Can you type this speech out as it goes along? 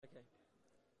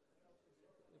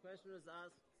question was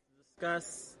asked to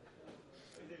discuss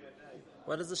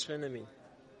what does the Shekhinah mean?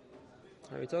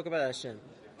 And we talk about Hashem,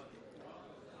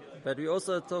 but we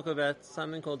also talk about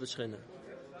something called the Shekhinah.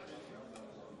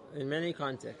 In many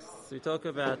contexts, we talk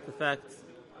about the fact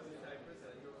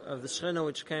of the Shekhinah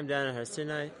which came down at Har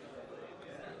Sinai,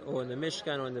 or in the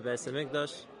Mishkan, or in the Beis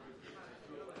HaMikdash.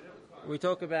 We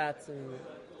talk about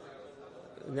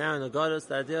now in the Gadus,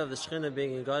 the idea of the Shekhinah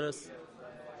being in Gadus.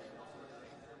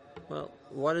 Well,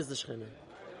 what is the Shekhinah?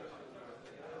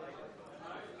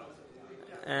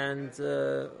 And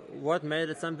what made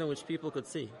it something which people could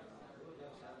see?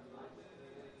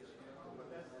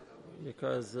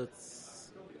 Because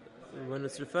when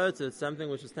it's referred to, it's something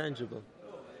which is tangible,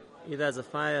 either as a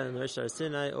fire in Rosh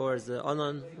Sinai, or as the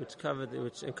Anon,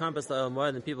 which encompassed the Olam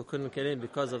Moed, and people couldn't get in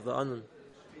because of the Anon,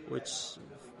 which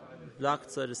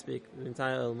blocked, so to speak, the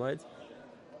entire Olam Moed.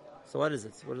 So what is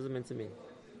it? What does it mean to mean?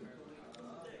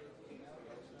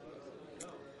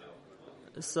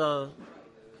 So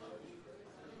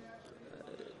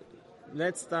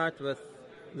let's start with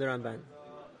the Ramban.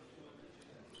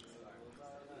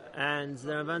 And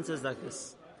the Ramban says like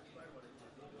this.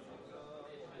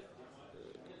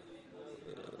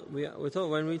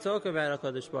 When we talk about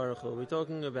HaKadosh Baruch Hu, we're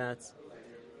talking about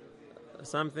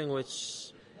something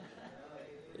which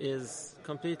is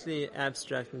completely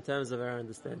abstract in terms of our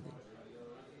understanding.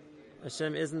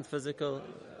 Hashem isn't physical,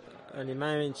 and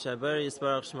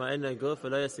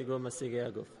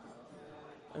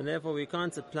therefore we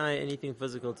can't apply anything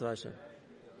physical to Hashem.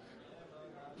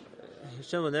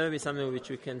 Hashem will never be something which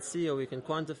we can see, or we can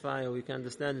quantify, or we can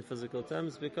understand in physical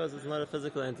terms, because it's not a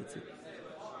physical entity.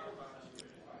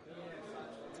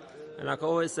 And like I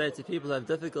always say to people who have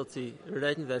difficulty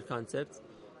relating to that concept,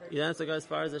 you don't have to go as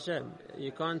far as Hashem.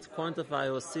 You can't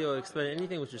quantify or see or explain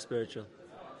anything which is spiritual.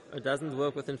 It doesn't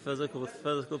work with physical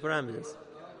parameters.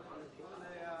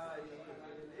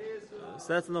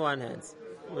 So that's on the one hand.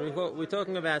 When we're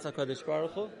talking about HaKadosh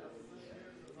Baruch Hu,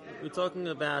 we're talking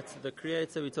about the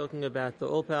Creator, we're talking about the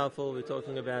All-Powerful, we're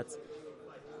talking about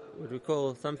what we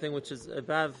call something which is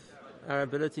above our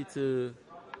ability to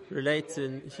relate to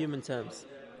in human terms.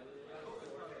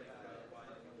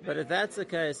 But if that's the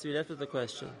case, we're left with a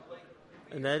question.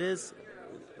 And that is,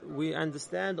 we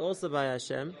understand also by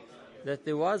Hashem that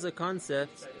there was a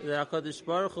concept that HaKadosh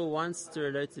Baruch Hu wants to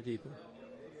relate to people.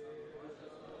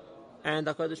 And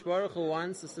HaKadosh Baruch Hu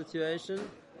wants a situation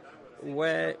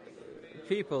where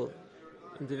people,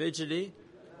 individually,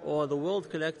 or the world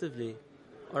collectively,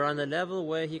 are on a level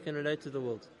where He can relate to the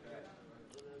world.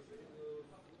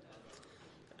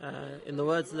 In the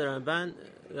words of the Ramban,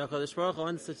 the HaKadosh Baruch Hu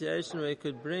wants a situation where He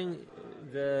could bring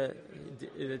the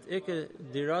Iker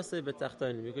Dirase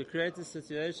B'Tachtonim. We could create a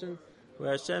situation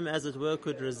where Hashem, as it were,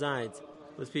 could reside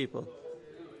with people.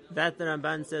 That, the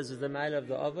Ramban says, was the mile of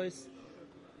the Avos,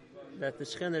 that the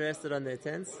Shekhinah rested on their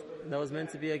tents, and that was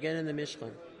meant to be again in the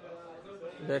Mishkan.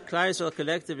 The Klal Yisrael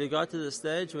collectively got to the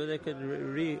stage where they could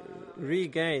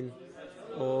regain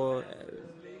or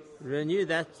renew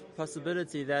that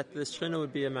possibility that the Shekhinah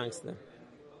would be amongst them.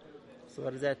 So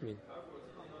what does that mean?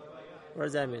 What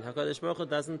does that mean? HaKadosh Baruch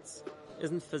Hu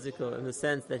isn't physical in the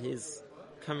sense that He's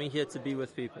coming here to be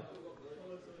with people.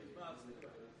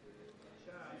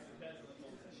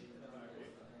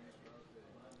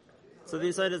 So the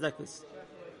Yisod is like this.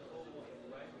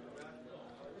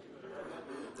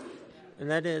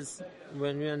 And that is,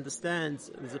 when we understand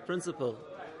there's a principle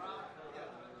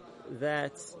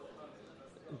that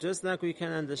just like we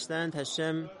can understand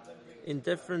Hashem in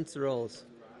different roles,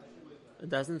 it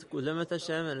doesn't limit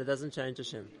Hashem and it doesn't change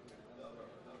Hashem.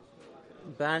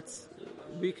 But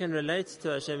we can relate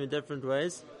to Hashem in different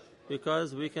ways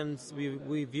because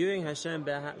we're viewing Hashem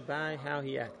by how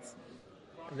He acts.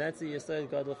 And that's the Yesod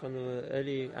Gadol from the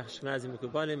early Ashkenazi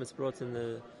Mekubalim. It's brought in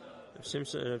the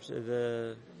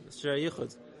Shira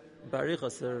Yichud,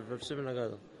 Barichos, Rav Shimon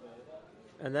HaGadol.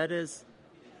 And that is,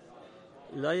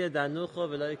 Lo Yedanucha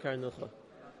v'lo Yikarnucha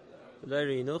v'lo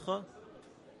Yireinucha,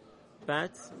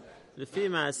 but Lefi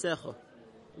Ma'asecha,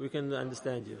 we can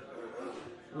understand you.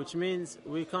 Which means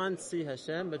we can't see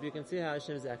Hashem, but we can see how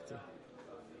Hashem is acting.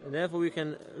 And therefore we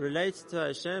can relate to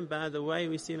Hashem by the way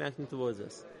we see Him acting towards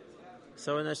us.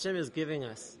 So when Hashem is giving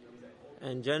us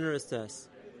and generous to us,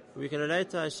 we can relate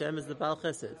to Hashem as the Baal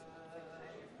Chesed.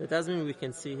 That doesn't mean we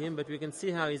can see Him, but we can see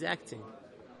how He's acting.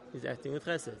 He's acting with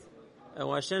Chesed. And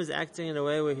when Hashem is acting in a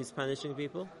way where He's punishing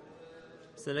people,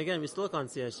 so then again we still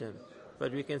can't see Hashem,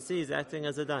 but we can see He's acting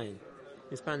as a Dayan.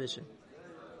 He's punishing.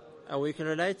 And we can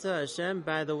relate to Hashem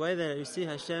by the way that we see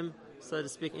Hashem, so to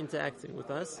speak, interacting with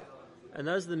us. And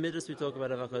those are the midas we talk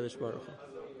about of HaKadosh Baruch Hu.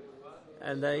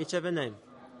 And they each have a name.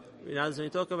 When we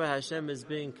talk about Hashem as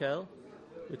being Kel,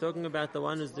 we're talking about the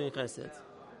one who's doing Chesed.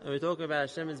 And we talk about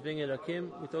Hashem as being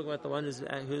Elokim, we talk about the one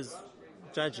who's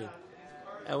judging.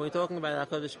 And we're talking about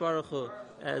HaKadosh Baruch Hu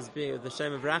as being the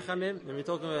Shem of Rachamim, and we're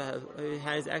talking about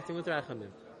how he's acting with Rachamim.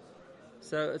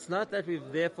 So it's not that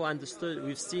we've therefore understood,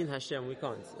 we've seen Hashem, we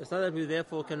can't. It's not that we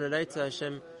therefore can relate to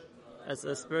Hashem as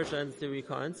a spiritual entity, we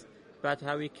can't. But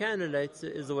how we can relate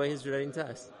to is the way he's relating to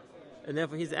us. And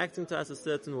therefore he's acting to us a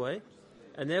certain way,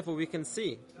 and therefore we can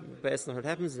see, based on what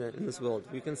happens in this world,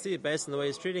 we can see based on the way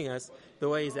he's treating us, the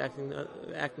way he's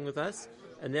acting with us,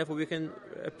 and therefore we can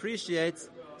appreciate,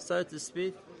 so to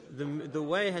speak, the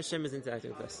way Hashem is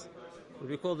interacting with us. What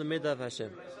we call the midah of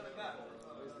Hashem.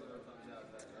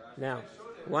 Now,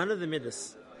 one of the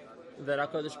midas that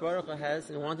HaKadosh Baruch Hu has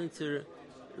in wanting to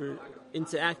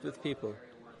interact with people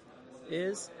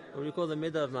is what we call the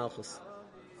midah of Malchus.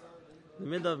 The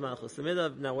midah of Malchus.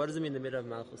 Now, what does it mean, the midah of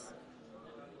Malchus?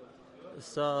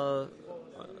 So,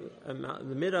 the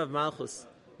midah of Malchus,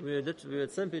 we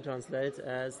would simply translate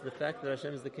as the fact that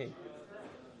Hashem is the king.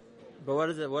 But what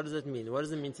does it mean? What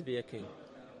does it mean to be a king?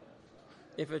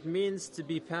 If it means to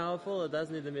be powerful, it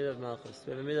doesn't need the midah of Malchus.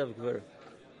 We have a midah of Gvur.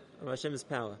 Hashem is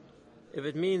power. If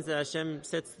it means that Hashem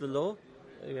sets the law,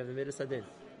 we have the midah Sadin.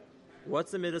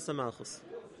 What's the midah of Malchus?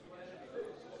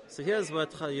 So here's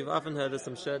what you've often heard this,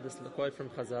 I'm sure, this quote from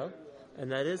Chazal,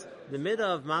 and that is, the midah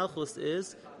of Malchus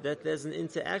is that there's an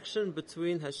interaction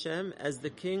between Hashem as the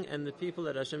king and the people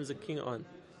that Hashem is a king on.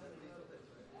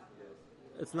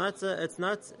 It's not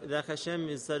that Hashem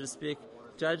is, so to speak,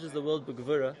 judges the world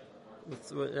b'gvura,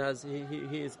 as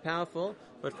he is powerful,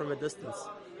 but from a distance.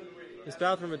 He's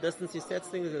powerful from a distance, he sets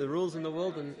things, the rules in the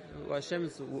world, and what Hashem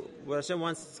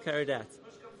wants is carried out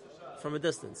from a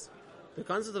distance. The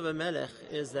concept of a melech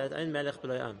is that ein melech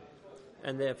b'lo am.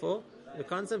 And therefore, the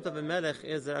concept of a melech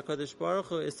is that HaKadosh Baruch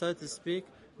Hu is, so to speak,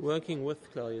 working with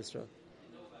Klal Yisrael.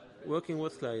 Working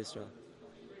with Klal Yisrael.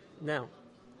 Now,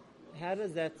 how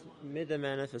does that midah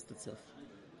manifest itself?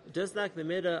 Just like the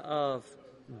midah of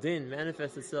din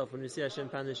manifests itself when we see Hashem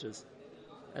punishes,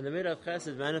 and the midah of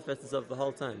chesed manifests itself the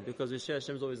whole time, because we see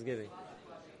Hashem's always giving.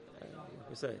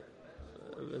 We say,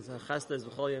 chesed is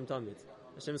b'chol yom tamid.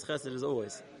 Hashem's chesed is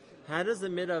always. How does the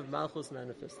midah of Malchus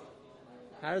manifest?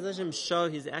 How does Hashem show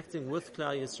He's acting with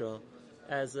Klal Yisrael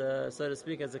as so to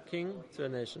speak, as a king to a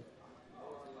nation?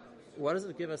 What does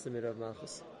it give us, the midah of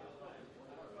Malchus?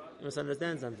 You must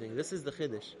understand something. This is the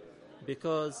Chiddush.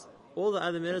 Because all the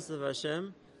other midahs of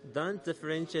Hashem don't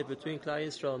differentiate between Klal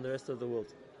Yisrael and the rest of the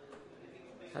world.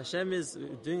 Hashem is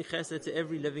doing chesed to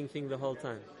every living thing the whole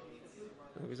time.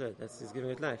 Like we said, He's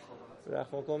giving it life.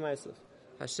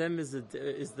 Hashem is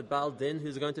the Baal Din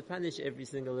who's going to punish every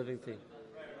single living thing.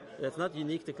 That's not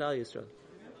unique to Klal Yisrael.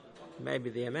 Maybe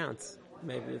the amounts,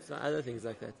 maybe it's other things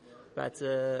like that. But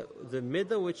the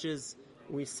midah, which is,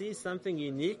 we see something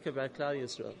unique about Klal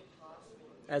Yisrael,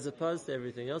 as opposed to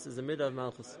everything else, is the midah of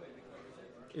Malchus.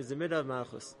 Is the midah of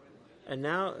Malchus. And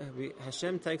now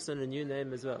Hashem takes on a new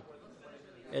name as well.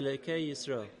 Elokei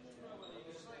Yisrael.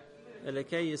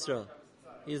 Elokei Yisrael.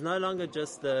 He's no longer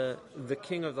just the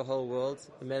king of the whole world,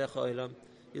 the Melech HaOlam.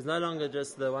 He's no longer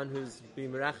just the one who's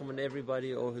been merachim on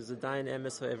everybody, or who's a dayan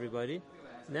emes for everybody.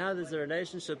 Now there's a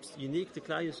relationship unique to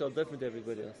Klal Yisrael, different to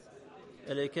everybody else.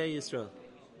 Elokei Yisrael.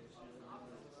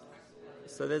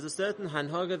 So there's a certain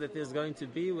hanhaga that there's going to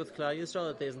be with Klal Yisrael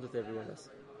that there isn't with everyone else.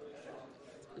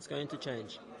 It's going to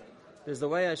change. There's the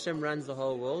way Hashem runs the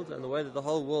whole world, and the way that the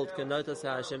whole world can notice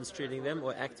how Hashem's treating them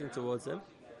or acting towards them.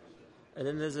 And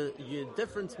then there's a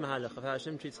different mahalach of how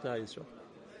Hashem treats Klal Yisrael.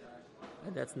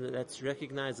 And that's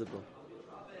recognizable.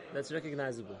 That's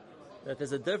recognizable. That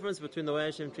there's a difference between the way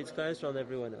Hashem treats Klal Yisrael and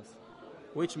everyone else.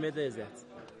 Which midah is that?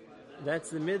 That's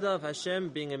the midah of Hashem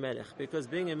being a melech. Because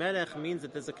being a melech means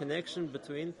that there's a connection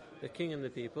between the king and the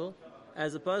people,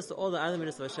 as opposed to all the other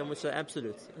midahs of Hashem, which are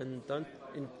absolute and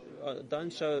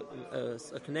don't show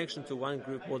a connection to one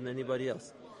group more than anybody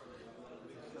else.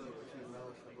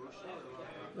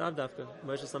 Lav Dafka,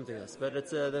 Moshe is something else. But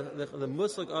it's the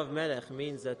musig of melech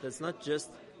means that it's not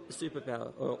just a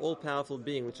superpower or all-powerful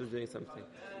being which is doing something.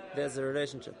 There's a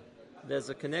relationship. There's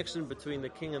a connection between the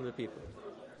king and the people.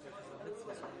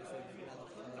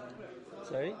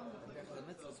 Sorry?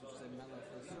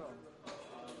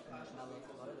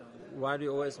 Why do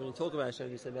you always, when you talk about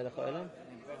Hashem, you say Melech HaOlam?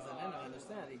 I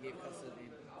understand. He gave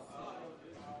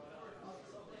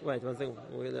Wait, one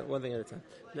thing at a time.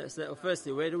 So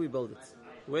firstly, where do we build it?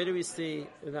 Where do we see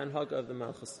the hanhaga of the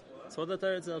Malchus? So what the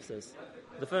Torah itself says.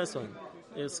 The first one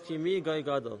is Kimi Goy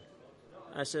Gadol.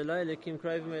 Asher lo Elokim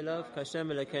Krovim Elav,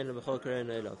 Kashem Elokeinu B'chol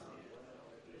Koreinu Elav.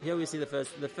 Here we see the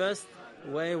first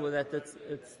way that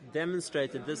it's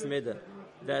demonstrated this midah,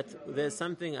 that there's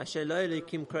something Asher lo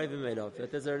elikim krovim elov,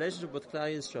 that there's a relationship with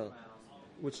Klal Yisrael,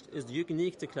 which is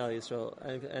unique to Klal Yisrael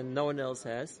and no one else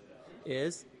has,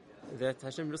 is that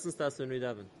Hashem listens to us when we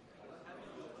daven.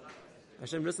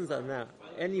 Hashem listens to us now.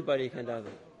 Anybody can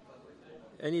daven.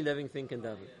 Any living thing can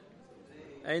daven.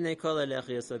 Einei kol elech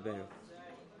yasabenu.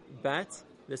 But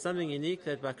there's something unique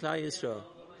that by Klal Yisrael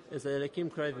is that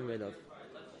elikim krovim elov.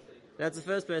 That's the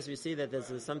first place we see that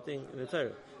there's something in the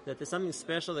Torah, that there's something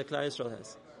special that Klal Yisrael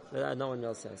has, that no one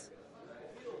else has.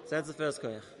 So that's the first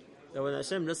koyach. That when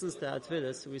Hashem listens to our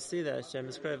tefillos, we see that Hashem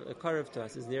is karev to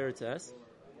us, is nearer to us.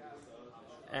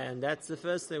 And that's the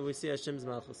first thing we see Hashem's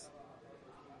malchus.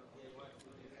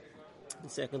 The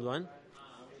second one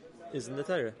is in the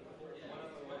Torah.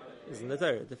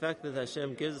 The fact that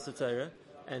Hashem gives us the Torah,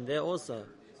 and there also,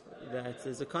 that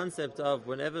there's a concept of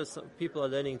whenever people are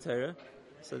learning Torah,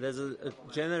 so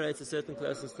it generates a certain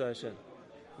closeness to Hashem.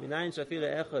 Minayin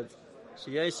shafila echad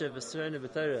sheyeshev v'srena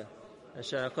b'Torah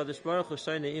asher HaKadosh Baruch Hu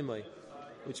shoyneh imoi,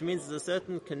 which means there's a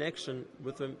certain connection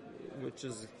with him, which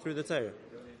is through the Torah.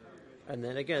 And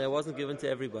then again, it wasn't given to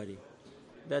everybody.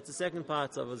 That's the second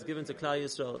part of it was given to Klal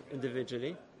Yisrael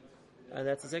individually, and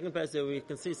that's the second place where we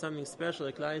can see something special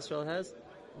that Klal Yisrael has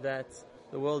that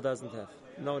the world doesn't have,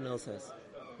 no one else has.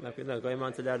 No, going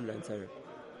on to that learn Torah.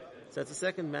 So that's the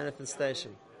second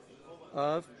manifestation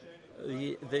of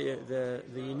the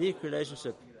unique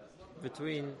relationship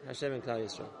between Hashem and Klal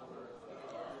Yisrael.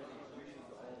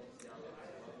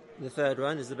 The third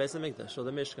one is the Beis HaMikdash, or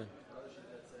the Mishkan.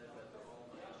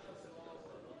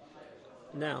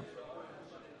 Now,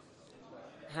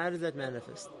 how does that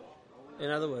manifest?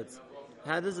 In other words,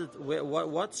 how does it?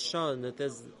 What's shown that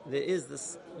there is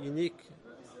this unique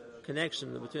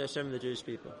connection between Hashem and the Jewish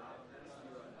people,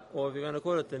 or if you're going to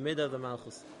call it the midah of the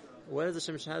Malchus? How does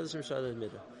Hashem show that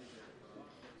midah?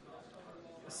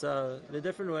 So the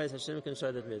different ways Hashem can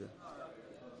show that midah.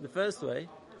 The first way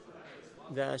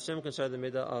that Hashem can show the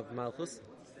midah of Malchus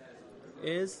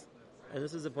is, and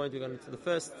this is the point the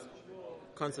first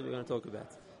concept we're going to talk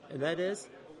about, and that is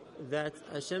that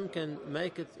Hashem can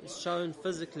make it shown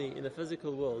physically in the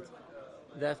physical world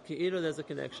that Ki'ilu there's a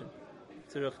connection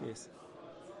to Ruchnius.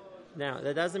 Now,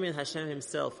 that doesn't mean Hashem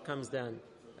himself comes down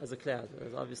as a cloud.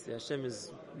 Obviously, Hashem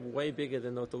is way bigger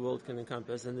than what the world can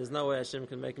encompass, and there's no way Hashem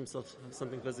can make himself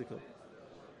something physical.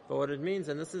 But what it means,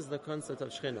 and this is the concept of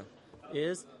Shechina,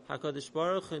 is HaKadosh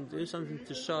Baruch Hu can do something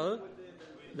to show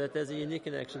that there's a unique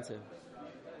connection to him.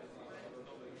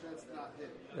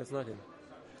 That's not him.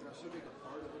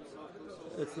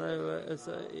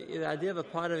 The idea of a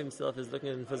part of himself is looking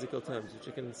in physical terms, which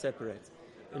you can separate.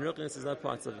 In Ruchnius, there's no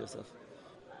parts of yourself.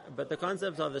 But the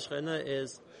concept of the Shechina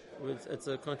is, it's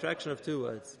a contraction of two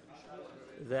words.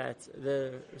 That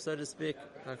so to speak,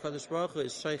 HaKadosh Baruch Hu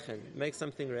is Sheichen, makes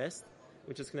something rest,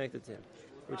 which is connected to him.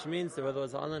 Which means that whether it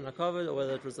was Alan HaKavod, or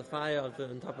whether it was a fire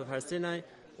on top of Har Sinai,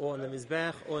 or on the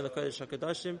Mizbech, or in the Kodesh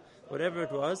HaKadoshim, whatever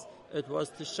it was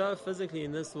to show physically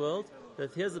in this world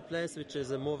that here's a place which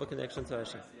is more of a connection to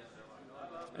Hashem.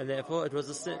 And therefore it was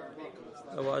a siman.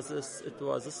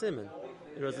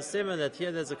 It was a siman that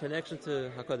here there's a connection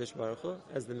to HaKadosh Baruch Hu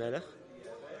as the Melech.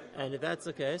 And if that's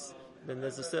the case, then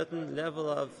there's a certain level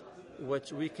of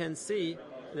which we can see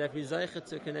that we zeicha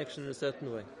to a connection in a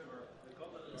certain way.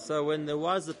 So when there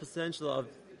was the potential of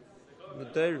the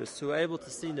Doros who were able to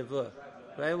see Nevuah,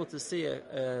 were able to see,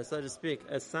 so to speak,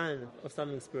 a sign of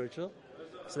something spiritual,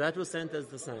 so that was sent as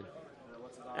the sign.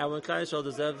 And when Klal Yisrael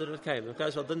deserved it, it came. When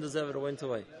Klal Yisrael didn't deserve it, it went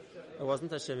away. It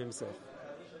wasn't Hashem himself.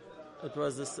 It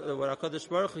was what HaKadosh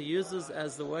Baruch Hu uses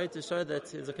as the way to show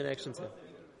that there's a connection to him.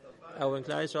 And when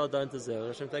Klal Yisrael don't deserve it,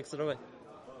 Hashem takes it away.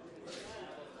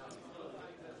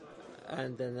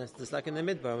 And then that's just like in the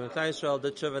Midbar, when Klal Yisrael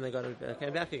did tshuva and they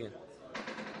came back again.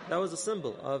 That was a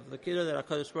symbol of the kiddush that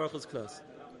HaKadosh Baruch Hu is close.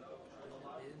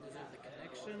 They didn't deserve the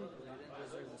connection, or they didn't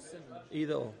deserve the sin.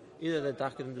 Either or. Either the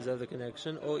Dach didn't deserve the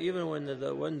connection, or even when they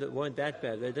weren't that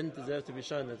bad, they didn't deserve to be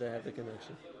shown that they have the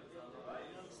connection.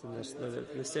 So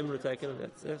the similar taken,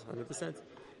 that's 100%.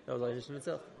 That was Einish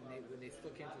himself. When they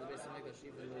still came to the Beis HaMikdash,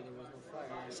 even though there was no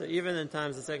fire. So even in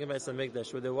times the second Beis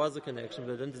HaMikdash, where there was a connection,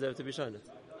 but they didn't deserve to be shown it.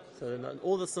 So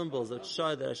all the symbols that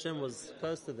showed that Hashem was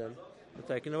close to them were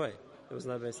taken away. There was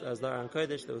no Aron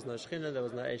Kodesh, there was no Shechina, there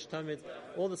was no Eish Tamid.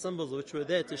 All the symbols which were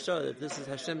there to show that this is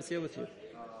Hashem's here with you,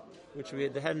 which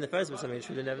they had in the first Beis HaMikdash,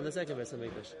 we didn't have in the second Beis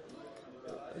HaMikdash.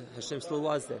 Hashem still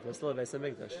was there. We're still a Beis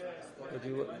HaMikdash, but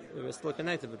we were still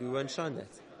connected, but we weren't shown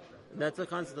that. And that's the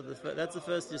concept of that's the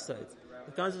first Yesod.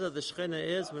 The concept of the Shechina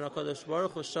is when HaKadosh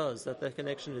Baruch Hu shows that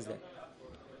connection is there.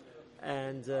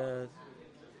 And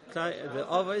the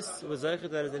Avos was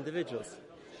zeichet as individuals.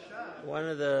 One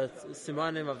of the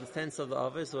simanim of the tents of the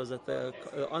Avos was that the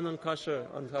anon kosher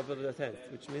on top of the tent,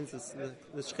 which means the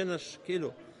Shechina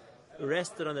Kilu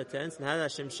rested on the tent, and how did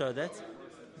Hashem show that?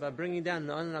 By bringing down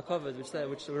the anon HaKavod,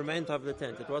 which remained top of the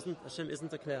tent. It wasn't, Hashem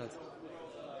isn't a cloud.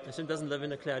 Hashem doesn't live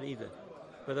in a cloud either.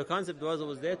 But the concept was, it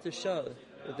was there to show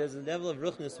that there's a level of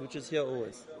ruchness which is here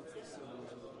always.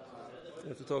 We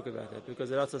have to talk about that, because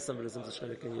there are lots of symbolisms the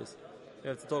Shechina can use. We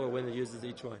have to talk about when it uses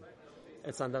each one.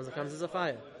 And sometimes it comes as a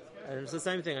fire. And it's the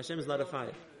same thing, Hashem is not a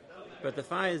fire. But the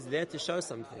fire is there to show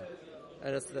something.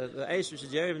 And it's the Eish, which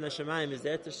is Yeriv in the Shemayim, is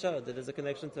there to show that there's a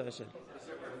connection to Hashem.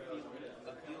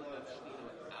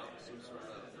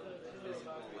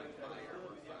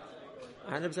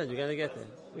 100%, you're going to get there.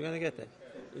 You're going to get there.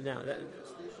 Now,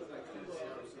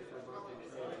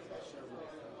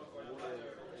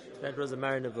 that was a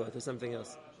Marinavot or something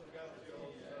else.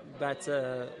 But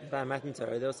by Matan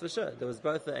Torah, there was for sure. There was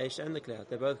both the Eish and the cloud.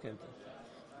 They both came through.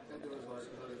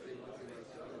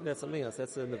 That's something else.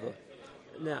 That's the Nevuah.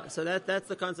 Now, so that's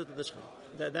the concept of the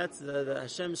Shechina. That's the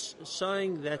Hashem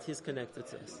showing that He's connected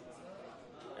to us.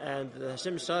 And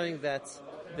Hashem showing that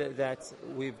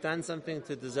we've done something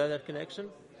to deserve that connection,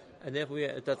 and therefore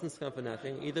it doesn't come for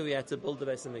nothing. Either we had to build the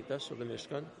Beis HaMikdash or the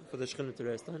Mishkan for the Shechina to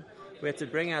rest on. We had to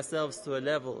bring ourselves to a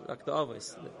level like the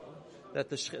Avos that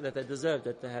they deserved,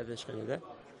 that they have the Shechina there.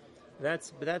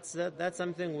 That's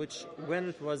something which, when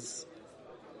it was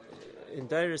in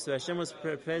Dairis, where Hashem was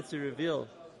prepared to reveal,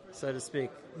 so to speak,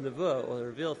 Nevuah, or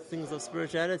reveal things of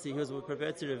spirituality, He was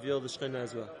prepared to reveal the Shechina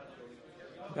as well.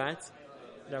 But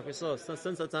like we saw,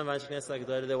 since the time of Knesset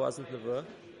Agdara, there wasn't Nevuah.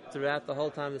 Throughout the whole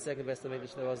time, the second Beis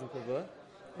HaMikdash, there wasn't Nevuah.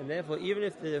 And therefore, even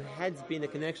if there had been a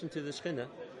connection to the Shechina,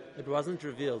 it wasn't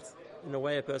revealed in a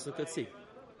way a person could see.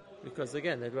 Because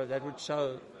again, that would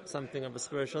show something of a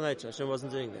spiritual nature. Hashem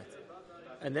wasn't doing that.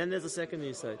 And then there's a second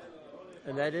yesod,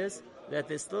 and that is that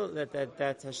there's still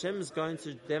that Hashem is going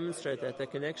to demonstrate that the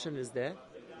connection is there,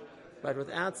 but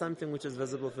without something which is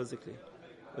visible physically,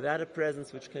 without a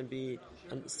presence which can be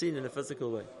seen in a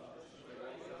physical way.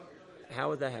 How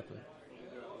would that happen?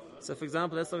 So, for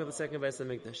example, let's look at the second Beis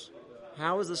HaMikdash.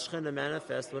 How was the Shechina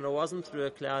manifest when it wasn't through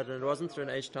a cloud and it wasn't through an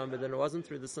Eish Tamid and it wasn't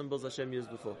through the symbols Hashem used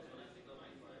before?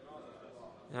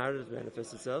 How did it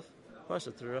manifest itself?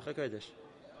 Pasha, through Ruach HaKodesh.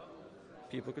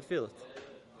 People could feel it.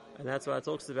 And that's why it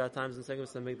talks about times in second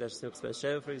Beis HaMikdash,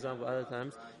 Sheva, for example, other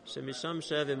times, Shemisham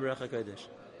Shev im Ruach HaKodesh.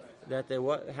 That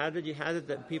how did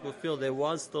that people feel there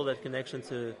was still that connection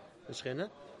to the Shechina?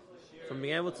 From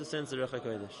being able to sense the Ruach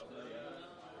HaKodesh.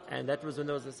 And that was when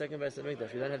there was the second Beis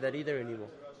HaMikdash. We don't have that either anymore.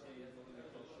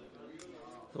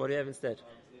 So what do you have instead? So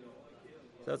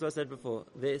that's what I said before.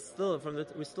 We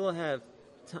still have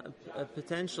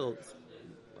potential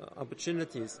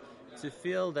opportunities to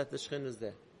feel that the Shechina is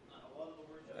there.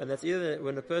 And that's either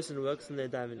when a person works in their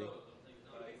davening,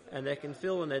 and they can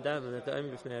feel when they daven that they're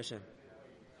only b'fnei Hashem.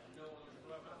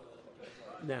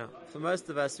 Now, for most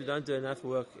of us who don't do enough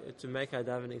work to make our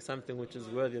davening something which is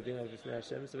worthy of being b'fnei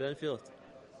Hashem, so we don't feel it.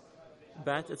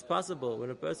 But it's possible when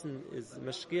a person is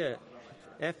mashkia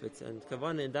efforts and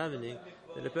kavanah in davening,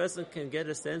 that a person can get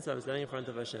a sense of standing in front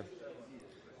of Hashem.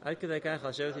 I'll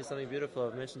share with you something beautiful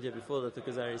I've mentioned here before that the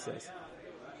Kuzari says.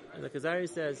 And the Kuzari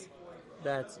says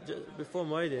that before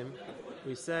Moedim,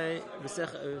 we say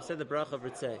the bracha of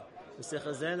Ritzei.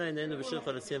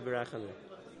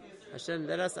 Hashem,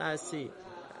 let us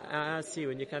see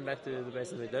when you come back to the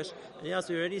Beis HaMikdash. And yes,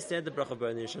 we already said the bracha of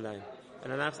Bnei Yerushalayim.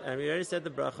 And we already said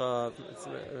the bracha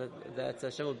that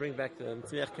Hashem will bring back the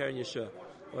Tzmiach Keren Yeshua.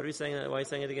 What are we saying? Why are you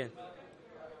saying it again?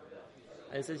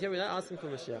 And he says, here we're not asking for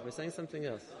Mashiach, we're saying something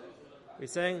else. We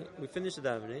finish the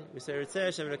davening, we say, Ritzei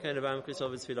Hashem Elokeinu b'am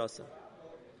Krishov v'tfilaso.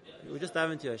 We just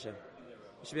daven to Hashem.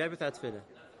 You should be happy with that tefillah.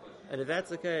 And if that's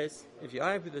the case, if you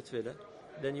are happy with the tefillah,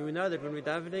 then you will know that when we're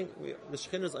davening, the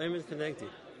Shechina is only connected.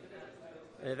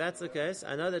 And if that's the case,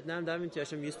 I know that now I'm davening to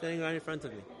Hashem, you're standing right in front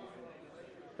of me.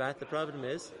 But the problem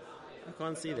is, I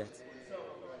can't see that.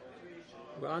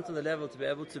 We aren't on the level to be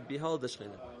able to behold the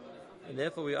Shechina. And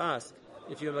therefore we ask,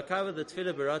 if you're makaver the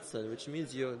tefillah b'ratzon, which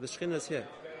means the Shechina is here,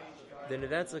 then if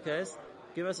that's the case,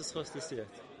 give us a schos to see it.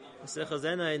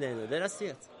 Let us see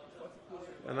it.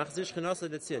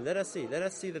 Let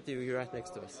us see that you're right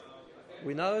next to us.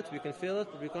 We know it, we can feel it,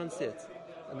 but we can't see it.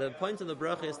 And the point of the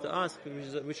bracha is to ask,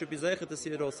 we should be zeicher to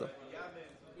see it also.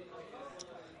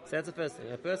 So that's the first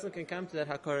thing. A person can come to that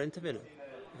hakara in tefillah.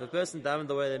 If a person davened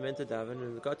the way they meant to daven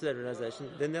and got to that realization,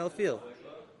 then they'll feel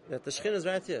that the Shechina is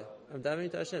right here. I'm davening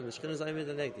to Hashem. The Shechina is Aymed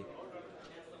Negdi.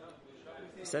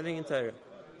 Same thing in Torah.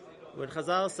 When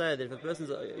Chazal said that if a person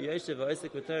is Yoshev or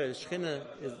Osek with Torah, the Shechina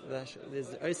is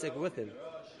Osek with him.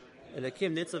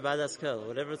 Elakim nitzav badas kel,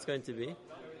 whatever it's going to be.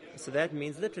 So that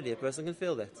means literally a person can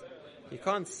feel that. You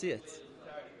can't see it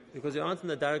because you aren't in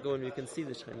the darga when you can see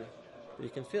the Shekhinah, but you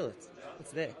can feel it.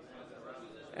 It's there,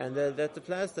 and that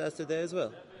applies to us today as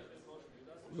well.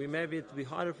 We maybe it'll be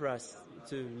harder for us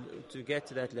to get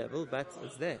to that level, but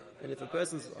it's there. And if a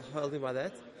person's holding by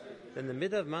that, then the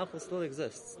midah of Malchus still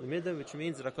exists. The midah, which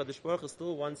means that HaKadosh Baruch Hu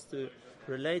still wants to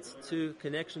relate to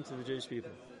connection to the Jewish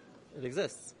people. It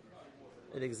exists.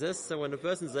 It exists, so when a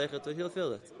person's zeicher to, he'll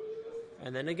feel it.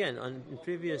 And then again, in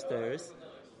previous days,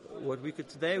 what we could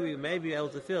today we may be able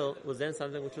to feel was then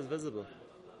something which was visible.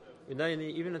 We know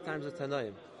even in times of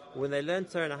Tanoim, when they learned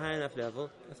Torah on a high enough level,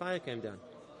 a fire came down.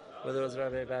 Whether it was by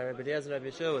Rabbi Eliezer, Rabbi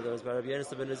Yeshua, whether it was by Rabbi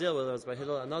Yonasan ben Azil, whether it was by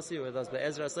Hillel Anasi, whether it was by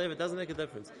Ezra Aslev, it doesn't make a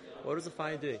difference. What was the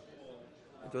fire doing?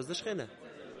 It was the Shekhinah.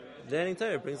 Learning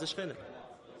Torah brings the Shekhinah.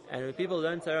 And when people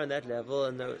learned Torah on that level,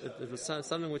 and it was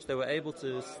something which they were able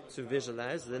to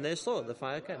visualize, then they saw the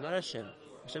fire came. Not Hashem.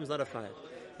 Hashem is not a fire.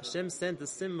 Hashem sent the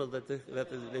symbol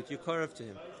that you carve to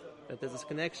Him, that there's this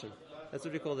connection. That's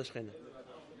what we call the Shekhinah.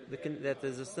 That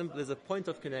there's a point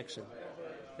of connection.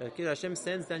 Hashem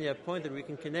sends down a point that we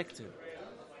can connect to.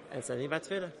 And Sani Bat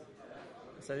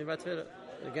Tefillah.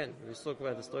 Again, we talk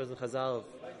about the stories in Chazal of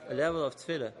a level of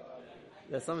Tefillah,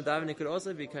 that some davening could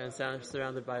also be kind of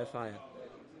surrounded by a fire.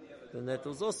 Then that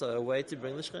was also a way to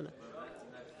bring the Shekhinah.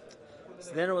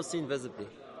 So then it was seen visibly.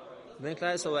 And then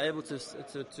Klal Yisrael were able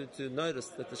to notice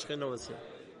that the Shekhinah was here.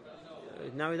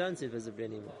 Now we don't see it visibly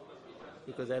anymore,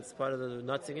 because that's part of the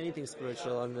not seeing anything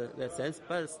spiritual in that sense,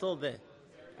 but it's still there.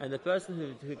 And the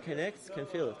person who connects can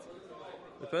feel it.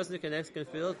 The person who connects can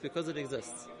feel it because it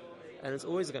exists. And it's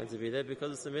always going to be there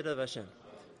because it's the midah of Hashem.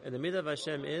 And the midah of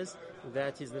Hashem is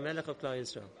that He's the Melech of Klal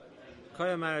Yisrael.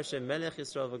 Koyamar Hashem Melech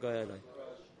Yisrael v'goy Eloi.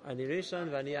 Ani Rishon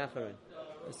v'ani Acharon.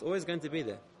 It's always going to be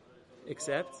there.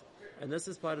 Except, and this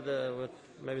is part of what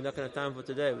maybe not going to have time for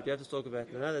today, but you have to talk about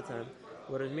it another time,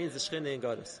 what it means the Shekhinah in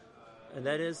Goddess. And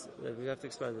that is, we have to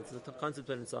explain it, it's a concept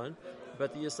on its own,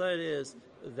 but the Yesod is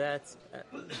that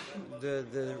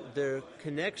the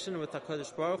connection with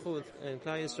HaKadosh Baruch Hu and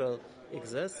Klal Yisrael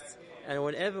exists, and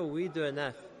whenever we do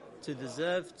enough to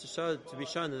deserve to be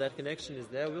shown that connection is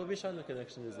there, we'll be shown the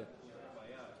connection is there.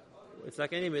 It's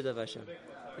like any midah of Hashem.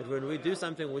 That when we do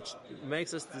something which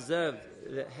makes us deserve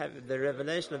have the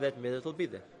revelation of that midah, it'll be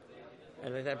there.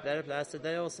 And that applies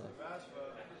today also.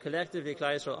 Collectively,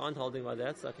 Klal Yisrael aren't holding by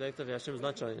that, so collectively Hashem is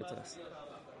not showing it to us.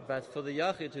 But for the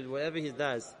Yachid, whatever he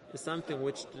does is something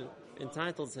which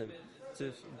entitles him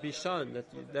to be shown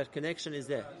that connection is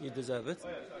there. You deserve it.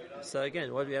 So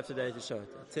again, what do we have today to show it?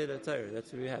 Torah,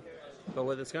 that's what we have. But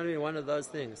whether it's going to be one of those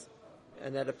things,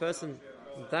 and that a person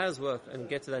does work and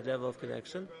get to that level of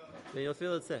connection, then you'll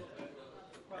feel it's there.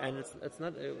 And it's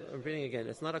not, I'm reading again,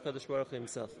 it's not HaKadosh Baruch Hu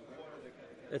himself.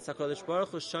 It's HaKadosh Baruch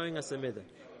Hu showing us a midah.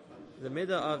 The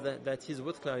midah of that He's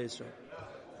with Klal Yisrael.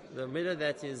 The midah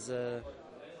that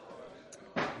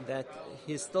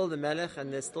He's still the Melech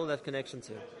and there's still that connection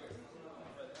to Him.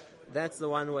 That's the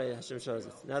one way Hashem shows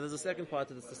it. Now there's a second part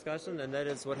to this discussion, and that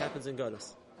is what happens in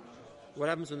Goddess. What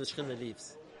happens when the Shekhinah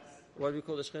leaves? What we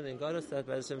call the Shekhinah in Goddess, that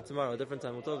by Hashem tomorrow, a different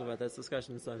time, we'll talk about that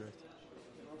discussion in Sunday.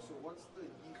 So what's the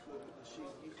yichud, Hashem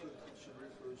yichud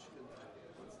Sharif or Shekhinah?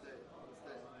 What's that yichud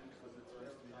that's supposed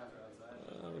to be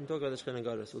happening? We'll talk about the Shekhinah in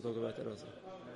Goddess, we'll talk about that also.